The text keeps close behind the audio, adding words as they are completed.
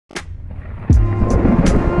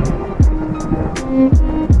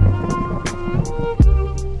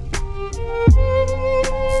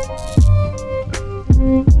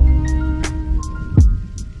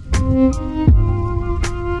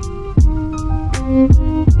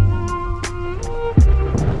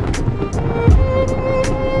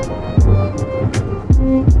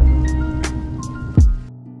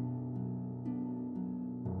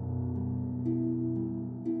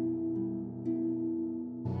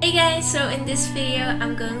Hey guys, so in this video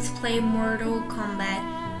I'm going to play Mortal Kombat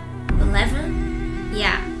 11.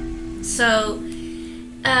 Yeah, so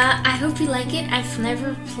I hope you like it. I've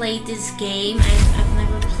never played this game. I've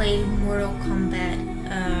never played Mortal Kombat,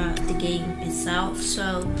 the game itself.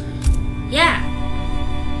 So yeah,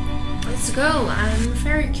 let's go. I'm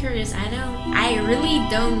very curious. I really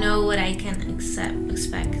don't know what I can expect.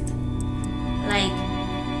 Like,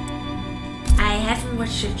 I haven't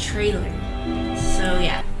watched the trailer, so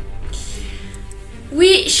yeah.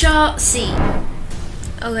 We shall see.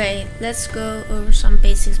 Okay, let's go over some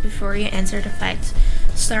basics before you enter the fight.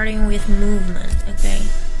 Starting with movement, okay.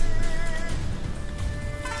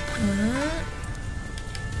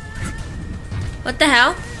 What the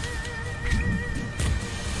hell?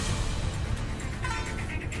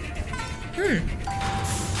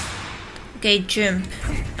 Okay, jump.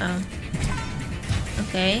 Oh.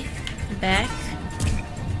 Okay, back.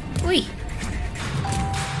 Wee.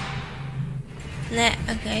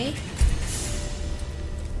 Okay.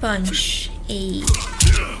 Punch. A.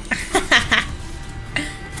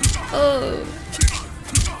 Oh.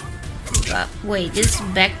 Wait, this is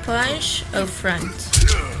back punch or front?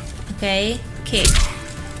 Okay. Kick.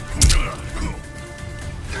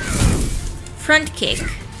 Front kick.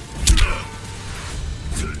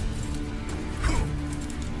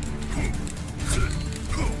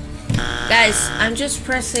 Guys, I'm just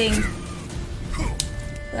pressing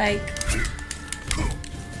like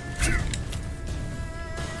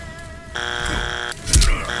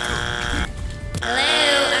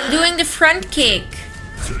hello, I'm doing the front kick.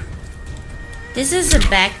 This is a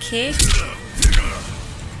back kick.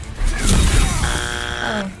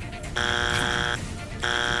 Oh.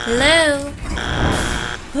 Hello.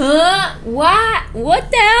 Huh? What? What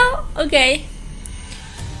the hell? Okay.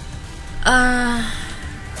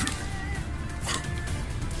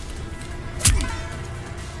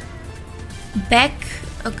 Back.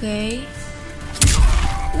 Okay.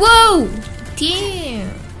 Whoa!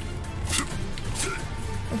 Damn.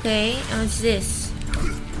 Okay, and what's this?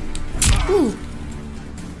 Ooh.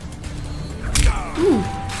 Ooh.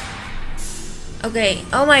 Okay,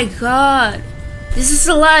 oh my god. This is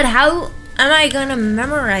a lot. How am I gonna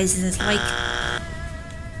memorize this? Like...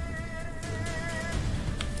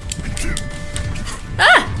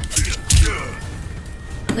 Ah!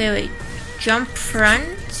 Okay, wait. Jump front.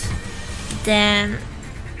 Then...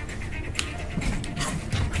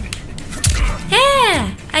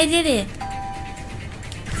 Yeah! I did it!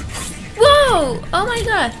 Whoa! Oh my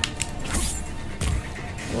god!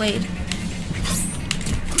 Wait.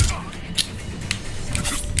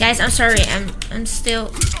 Guys, I'm sorry. I'm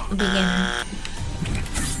still beginning.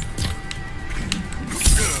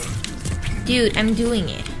 Dude, I'm doing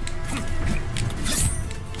it.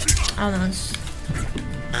 Almost.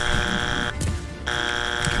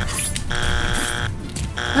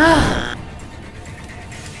 Ah.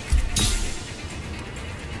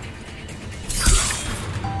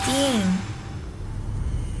 Damn.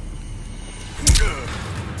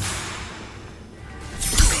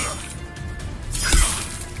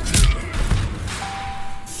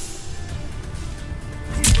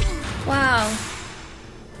 Wow.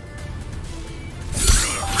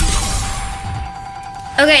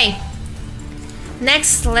 Okay.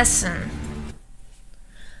 Next lesson.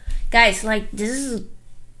 Guys, like, this is...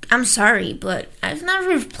 I'm sorry, but I've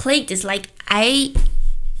never played this. Like, I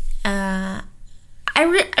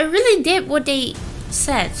really did what they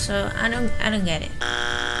said, so I don't get it.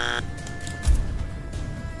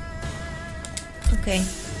 Okay,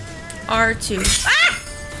 R2. Ah!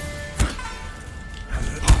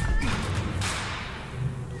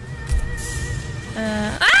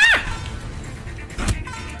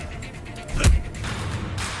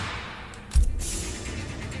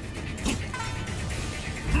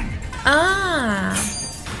 Ah!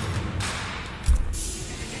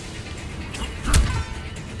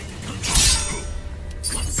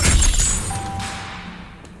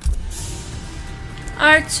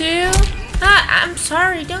 R2? Ah, I'm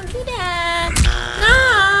sorry, don't do that.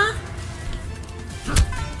 No.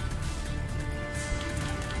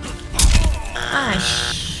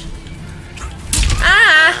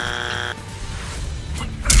 Ah,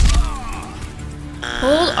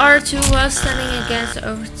 Hold R2 while standing against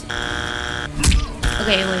overtime.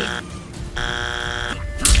 Okay, wait.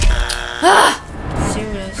 Ah!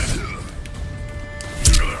 Serious.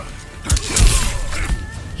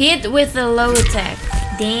 Hit with a low attack.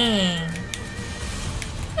 Dang.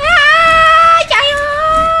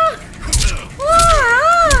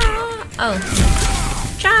 Oh.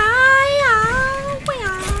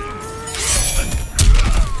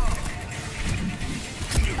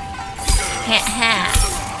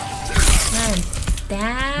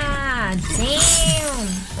 Damn.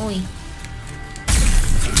 Oi.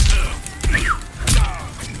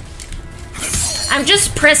 I'm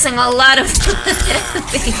just pressing a lot of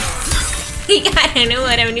things. I don't know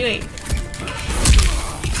what I'm doing.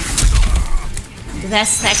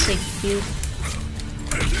 That's actually cute.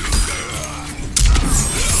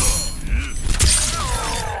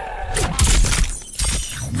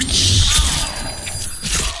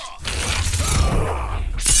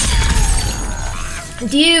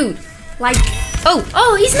 Dude, like,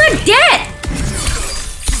 oh, he's not dead.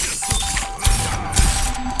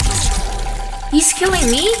 He's killing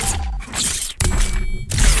me.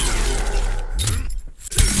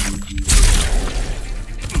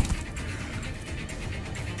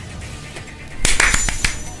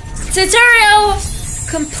 Tutorial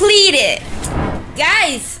completed.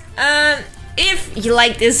 Guys, if you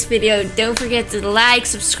like this video, don't forget to like,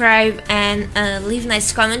 subscribe, and leave a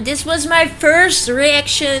nice comment. This was my first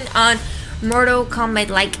reaction on Mortal Kombat.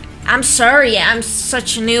 Like, I'm sorry, I'm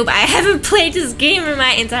such a noob. I haven't played this game in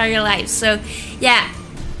my entire life. So yeah,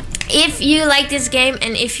 if you like this game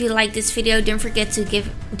and if you like this video, don't forget to give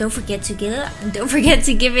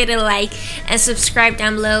it a like and subscribe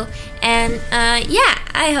down below. And yeah,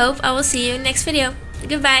 I hope I will see you in the next video.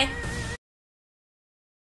 Goodbye.